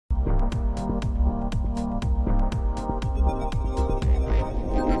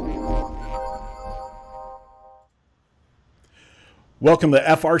Welcome to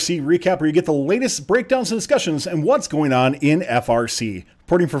FRC Recap, where you get the latest breakdowns and discussions and what's going on in FRC.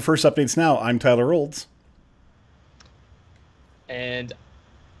 Reporting for First Updates Now, I'm Tyler Olds. And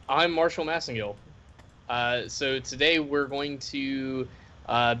I'm Marshall Massengill. So today we're going to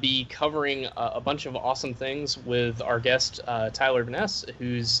be covering a bunch of awesome things with our guest, Tyler Vaness,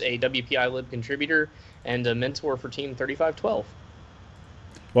 who's a WPI Lib contributor and a mentor for Team 3512.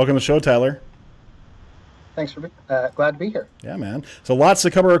 Welcome to the show, Tyler. Thanks for glad to be here. Yeah, man. So lots to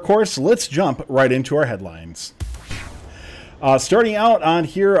cover, of course. Let's jump right into our headlines. Starting out on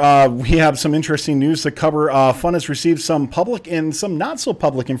here, we have some interesting news to cover. FUN has received some public and some not so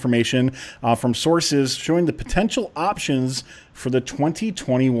public information from sources showing the potential options for the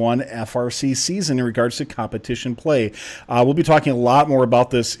 2021 FRC season in regards to competition play. We'll be talking a lot more about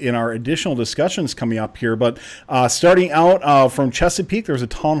this in our additional discussions coming up here, but starting out from Chesapeake, there was a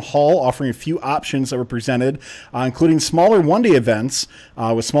town hall offering a few options that were presented, including smaller one-day events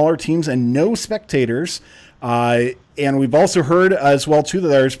with smaller teams and no spectators. And we've also heard as well, too, that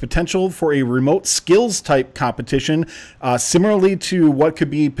there's potential for a remote skills type competition, similarly to what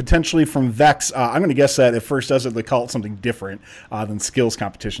could be potentially from VEX. I'm going to guess that if First does it, they call it something different than skills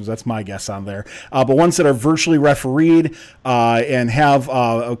competitions. That's my guess on there. But ones that are virtually refereed and have,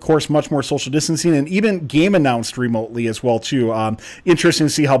 of course, much more social distancing and even game announced remotely as well, too. Interesting to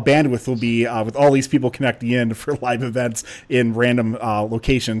see how bandwidth will be with all these people connecting in for live events in random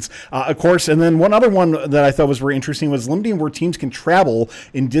locations. Of course, and then one other one that I thought was very interesting was limiting where teams can travel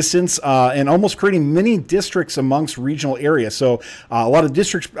in distance and almost creating mini districts amongst regional areas. So a lot of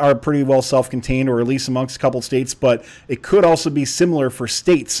districts are pretty well self-contained, or at least amongst a couple states, but it could also be similar for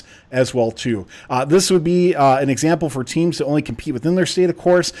states as well too. This would be an example for teams to only compete within their state, of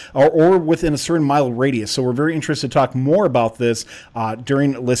course, or within a certain mile radius. So we're very interested to talk more about this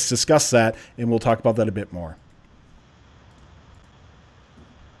during Let's Discuss That, and we'll talk about that a bit more.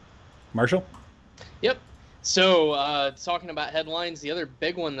 Marshall? Yep. So, talking about headlines, the other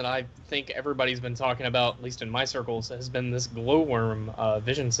big one that I think everybody's been talking about, at least in my circles, has been this glowworm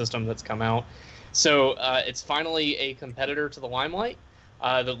vision system that's come out. So, it's finally a competitor to the Limelight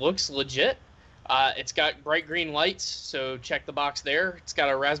that looks legit. It's got bright green lights, so check the box there. It's got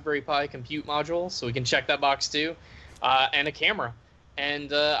a Raspberry Pi compute module, so we can check that box too, and a camera.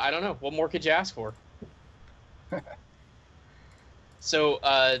 And I don't know, what more could you ask for? So,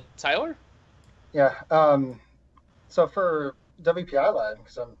 Tyler? Yeah. So for WPI Lab,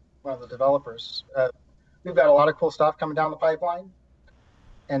 because I'm one of the developers, we've got a lot of cool stuff coming down the pipeline.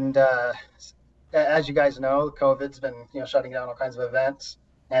 And as you guys know, COVID's been shutting down all kinds of events,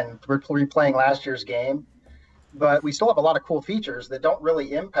 and we're replaying last year's game. But we still have a lot of cool features that don't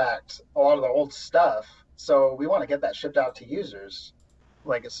really impact a lot of the old stuff. So we want to get that shipped out to users,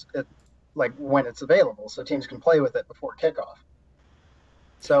 like when it's available, so teams can play with it before kickoff.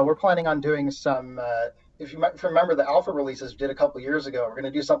 So we're planning on doing some, if you remember the alpha releases we did a couple years ago, we're going to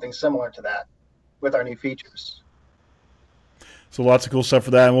do something similar to that with our new features. So lots of cool stuff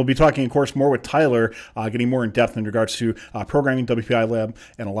for that. And we'll be talking, of course, more with Tyler, getting more in depth in regards to programming, WPI Lab,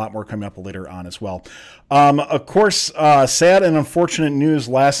 and a lot more coming up later on as well. Of course, sad and unfortunate news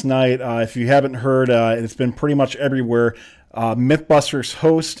last night. If you haven't heard, it's been pretty much everywhere. Mythbusters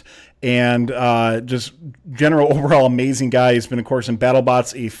host and just general overall amazing guy. He's been, of course, in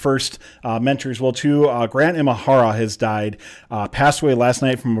BattleBots, a first mentor as well, too. Grant Imahara has died, passed away last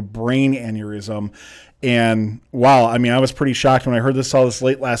night from a brain aneurysm. And wow, I mean, I was pretty shocked when I saw this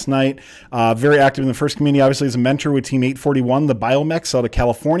late last night. Very active in the first community, obviously as a mentor with Team 841, the Biomex out of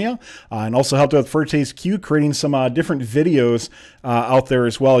California, and also helped out with First HQ, creating some different videos out there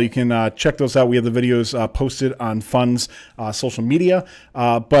as well. You can check those out. We have the videos posted on FUN's social media.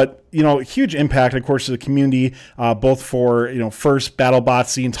 But huge impact, of course, to the community, both for First,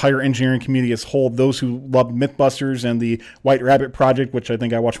 BattleBots, the entire engineering community as a whole, those who love Mythbusters and the White Rabbit project, which I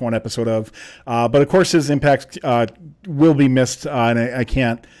think I watched one episode of. But of course, his impact will be missed, and I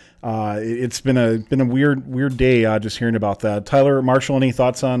can't. It's been a weird day just hearing about that. Tyler, Marshall, any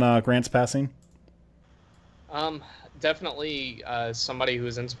thoughts on Grant's passing? Definitely somebody who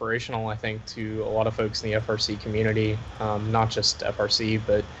is inspirational, I think, to a lot of folks in the FRC community, not just FRC,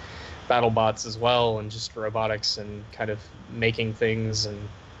 but BattleBots as well, and just robotics and kind of making things and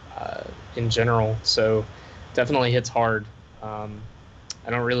in general. So definitely hits hard. I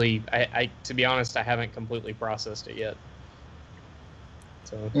don't really, to be honest, I haven't completely processed it yet.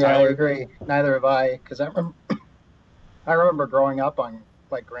 So, yeah, Tyler? I agree. Neither have I, because I remember growing up on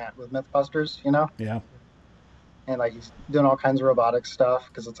Grant with Mythbusters, Yeah. And he's doing all kinds of robotics stuff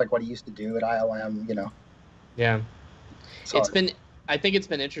because it's what he used to do at ILM, Yeah. It's been I think it's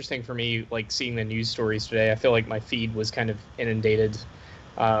been interesting for me, like seeing the news stories today. I feel like my feed was kind of inundated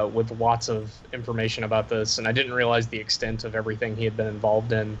with lots of information about this, and I didn't realize the extent of everything he had been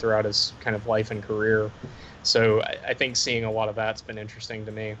involved in throughout his kind of life and career. So I think seeing a lot of that's been interesting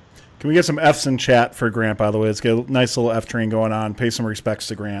to me. Can we get some Fs in chat for Grant, by the way? Let's get a nice little F train going on. Pay some respects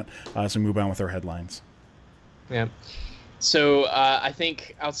to Grant as we move on with our headlines. Yeah. So I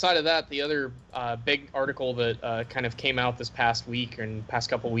think outside of that, the other big article that kind of came out this past week and past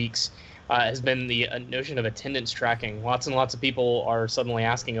couple weeks has been the notion of attendance tracking. Lots and lots of people are suddenly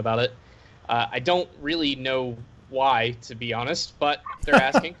asking about it. I don't really know why, to be honest, but they're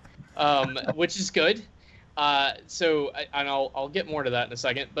asking, which is good. And I'll get more to that in a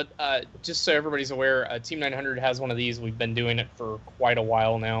second. But just so everybody's aware, Team 900 has one of these. We've been doing it for quite a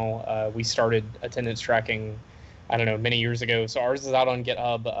while now. We started attendance tracking, I don't know, many years ago. So ours is out on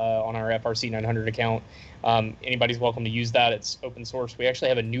GitHub on our FRC 900 account. Anybody's welcome to use that. It's open source. We actually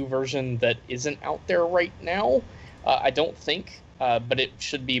have a new version that isn't out there right now, I don't think, but it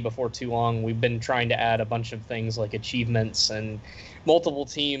should be before too long. We've been trying to add a bunch of things like achievements and multiple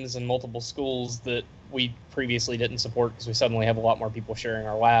teams and multiple schools that we previously didn't support because we suddenly have a lot more people sharing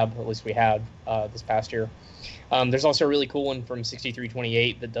our lab, at least we had this past year. There's also a really cool one from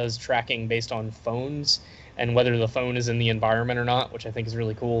 6328 that does tracking based on phones and whether the phone is in the environment or not, which I think is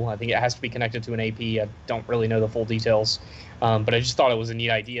really cool. I think it has to be connected to an AP. I don't really know the full details, but I just thought it was a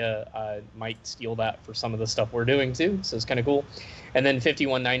neat idea. I might steal that for some of the stuff we're doing too, so it's kind of cool. And then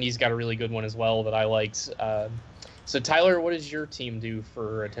 5190's got a really good one as well that I liked. So Tyler, what does your team do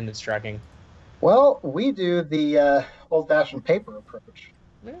for attendance tracking? Well, we do the old-fashioned paper approach.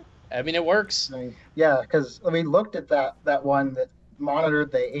 Yeah, I mean, it works. Yeah, because we looked at that one that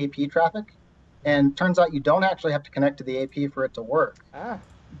monitored the AP traffic, and turns out you don't actually have to connect to the AP for it to work.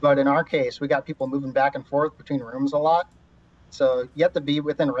 But in our case, we got people moving back and forth between rooms a lot, so you have to be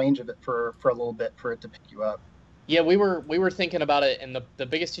within range of it for a little bit for it to pick you up. Yeah, we were thinking about it, and the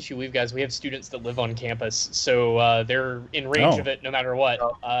biggest issue we have students that live on campus, so they're in range of it no matter what.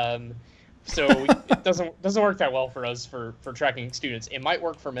 So it doesn't work that well for us for tracking students. It might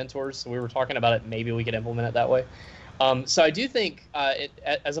work for mentors, so we were talking about it. Maybe we could implement it that way. So I do think,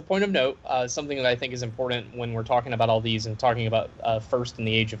 as a point of note, something that I think is important when we're talking about all these and talking about first in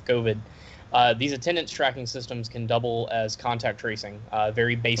the age of COVID, these attendance tracking systems can double as contact tracing,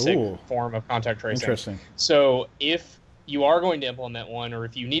 very basic form of contact tracing. Interesting. So if you are going to implement one, or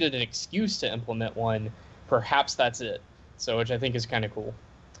if you needed an excuse to implement one, perhaps that's it. So which I think is kind of cool.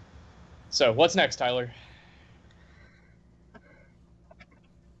 So what's next, Tyler?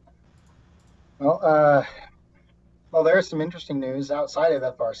 Well, there's some interesting news outside of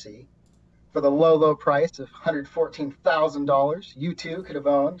FRC. For the low price of $114,000, you too could have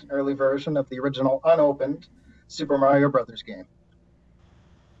owned an early version of the original unopened Super Mario Brothers game.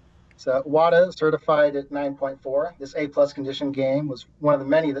 So WADA is certified at 9.4. This A+ condition game was one of the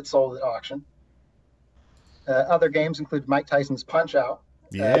many that sold at auction. Other games include Mike Tyson's Punch-Out,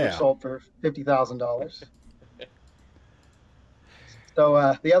 which sold for $50,000.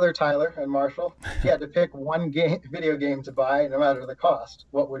 So the other Tyler and Marshall, if you had to pick one video game to buy, no matter the cost,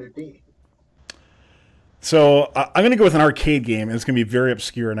 what would it be? So I'm going to go with an arcade game. It's going to be very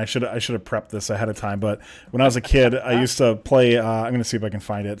obscure, and I should have prepped this ahead of time. But when I was a kid, I used to play. I'm going to see if I can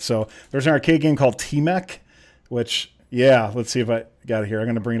find it. So there's an arcade game called T-Mech, which let's see if I got it here. I'm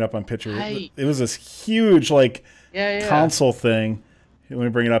going to bring it up on picture. It was this huge console thing. Let me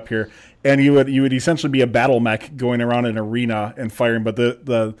bring it up here. And you would essentially be a battle mech going around an arena and firing. But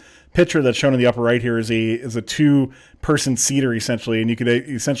the picture that's shown in the upper right here is a 2-person seater essentially, and you could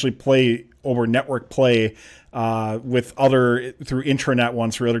essentially play over network play with through intranet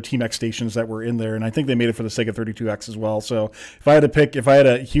ones for other T-Mech stations that were in there. And I think they made it for the Sega 32X as well. So if I had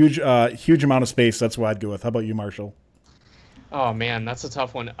a huge amount of space, that's what I'd go with. How about you, Marshall? Oh man, that's a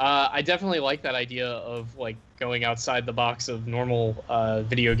tough one. I definitely like that idea of going outside the box of normal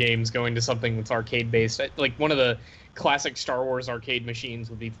video games, going to something that's arcade based. Like one of the classic Star Wars arcade machines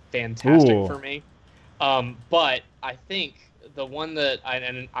would be fantastic for me. But I think the one that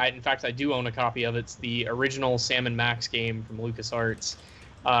in fact I do own a copy of. It's the original Sam & Max game from LucasArts.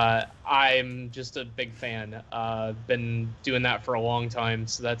 I'm just a big fan. Been doing that for a long time,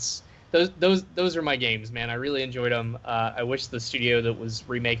 so that's. Those are my games, man. I really enjoyed them. I wish the studio that was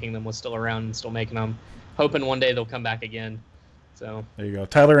remaking them was still around and still making them. Hoping one day they'll come back again. So there you go,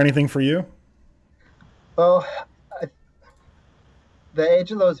 Tyler. Anything for you? Well, the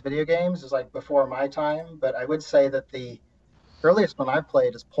age of those video games is before my time, but I would say that the earliest one I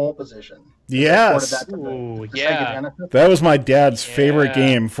played is Pole Position. Yes. That was my dad's favorite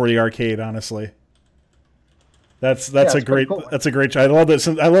game for the arcade, honestly. That's Yeah, a great cool. that's a great. I love this.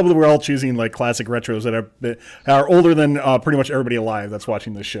 I love that we're all choosing like classic retros that are older than pretty much everybody alive that's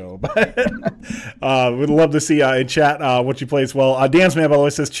watching this show. But we'd love to see in chat what you play as well. Dan's Man, by the way,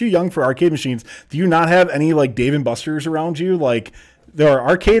 says too young for arcade machines. Do you not have any like Dave and Buster's around you? Like there are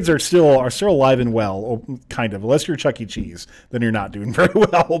arcades are still alive and well, kind of. Unless you're Chuck E. Cheese, then you're not doing very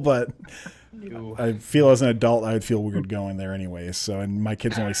well. But I feel as an adult, I would feel weird going there anyways. So, and my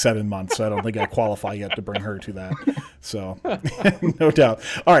kid's only 7 months, so I don't think I qualify yet to bring her to that. So, no doubt.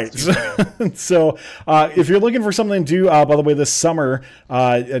 All right. So, if you're looking for something to do, by the way, this summer,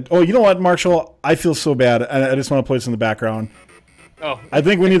 you know what, Marshall? I feel so bad. I just want to play this in the background. Oh, I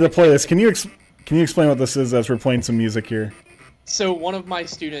think we need to play this. Can you explain what this is as we're playing some music here? So one of my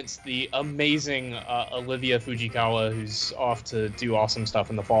students, the amazing Olivia Fujikawa, who's off to do awesome stuff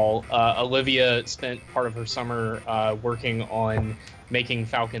in the fall. Olivia spent part of her summer working on making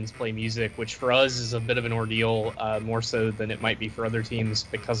Falcons play music, which for us is a bit of an ordeal, more so than it might be for other teams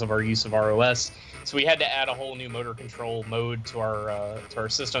because of our use of ROS. So we had to add a whole new motor control mode to our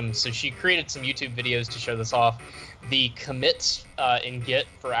system. So she created some YouTube videos to show this off. The commits in Git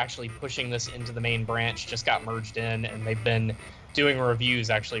for actually pushing this into the main branch just got merged in, and they've been doing reviews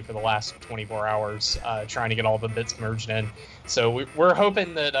actually for the last 24 hours, trying to get all the bits merged in. So we're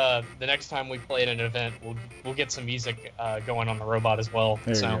hoping that the next time we play at an event, we'll get some music going on the robot as well.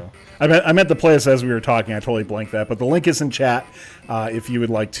 There you go. I meant to play this as we were talking. I totally blanked that, but the link is in chat if you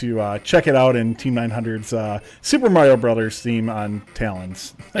would like to check it out in Team 900's Super Mario Brothers theme on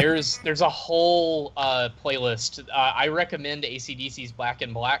Talons. There's a whole playlist. I recommend AC/DC's Black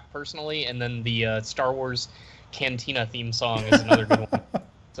and Black personally, and then the Star Wars Cantina theme song is another good one.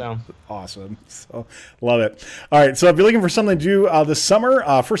 So awesome. So love it. All right. So if you're looking for something to do this summer,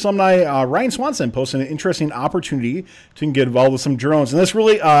 First Alumni Ryan Swanson posted an interesting opportunity to get involved with some drones. And this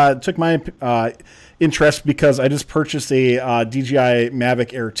really took my interest because I just purchased a DJI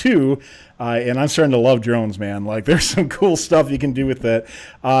Mavic Air 2. And I'm starting to love drones, man. Like, there's some cool stuff you can do with it.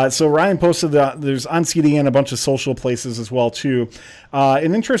 So Ryan posted that there's on CD and a bunch of social places as well, too.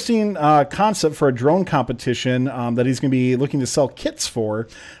 An interesting concept for a drone competition that he's going to be looking to sell kits for.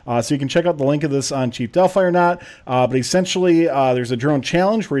 So you can check out the link of this on Chief Delphi or not. But essentially, there's a drone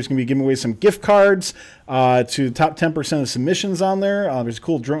challenge where he's going to be giving away some gift cards to the top 10% of submissions on there. There's a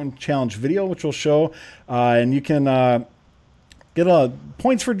cool drone challenge video, which we'll show. And you can get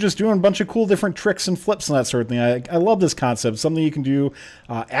points for just doing a bunch of cool different tricks and flips and that sort of thing. I love this concept. Something you can do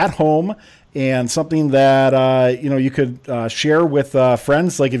at home, and something that you could share with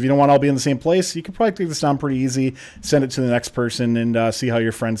friends. Like if you don't want to all be in the same place, you could probably take this down pretty easy, send it to the next person, and see how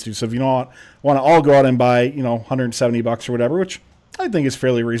your friends do. So if you don't want to all go out and buy $170 or whatever, which I think is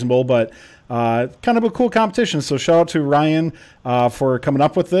fairly reasonable, but kind of a cool competition. So shout out to Ryan for coming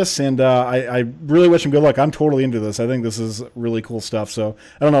up with this, and I really wish him good luck. I'm totally into this. I think this is really cool stuff. So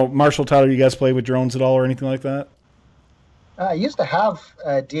I don't know, Marshall, Tyler, you guys play with drones at all or anything like that? I used to have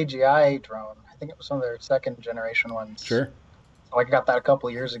a DJI drone. I think it was one of their second generation ones. Sure. So I got that a couple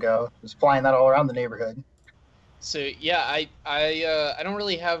of years ago. I was flying that all around the neighborhood. So yeah, I don't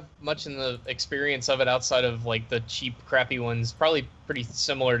really have much in the experience of it outside of like the cheap, crappy ones. Probably pretty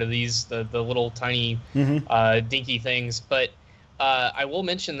similar to these, the little tiny, dinky things. But I will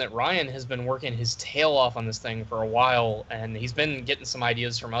mention that Ryan has been working his tail off on this thing for a while, and he's been getting some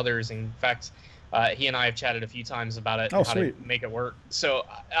ideas from others. In fact, he and I have chatted a few times about it, and how to make it work. So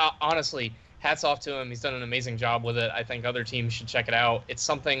honestly, hats off to him. He's done an amazing job with it. I think other teams should check it out. It's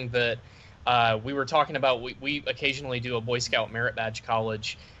something that we were talking about. We occasionally do a Boy Scout Merit Badge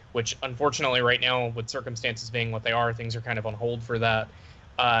College, which unfortunately right now, with circumstances being what they are, things are kind of on hold for that.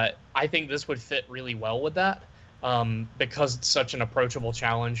 I think this would fit really well with that because it's such an approachable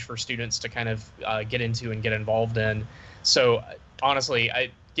challenge for students to kind of get into and get involved in. So honestly,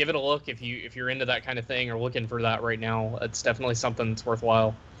 I give it a look if you're into that kind of thing or looking for that right now. It's definitely something that's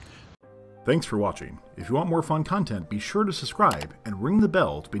worthwhile. Thanks for watching. If you want more fun content, be sure to subscribe and ring the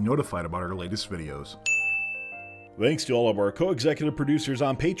bell to be notified about our latest videos. Thanks to all of our co-executive producers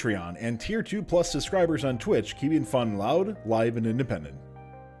on Patreon and Tier 2 Plus subscribers on Twitch, keeping fun loud, live, and independent.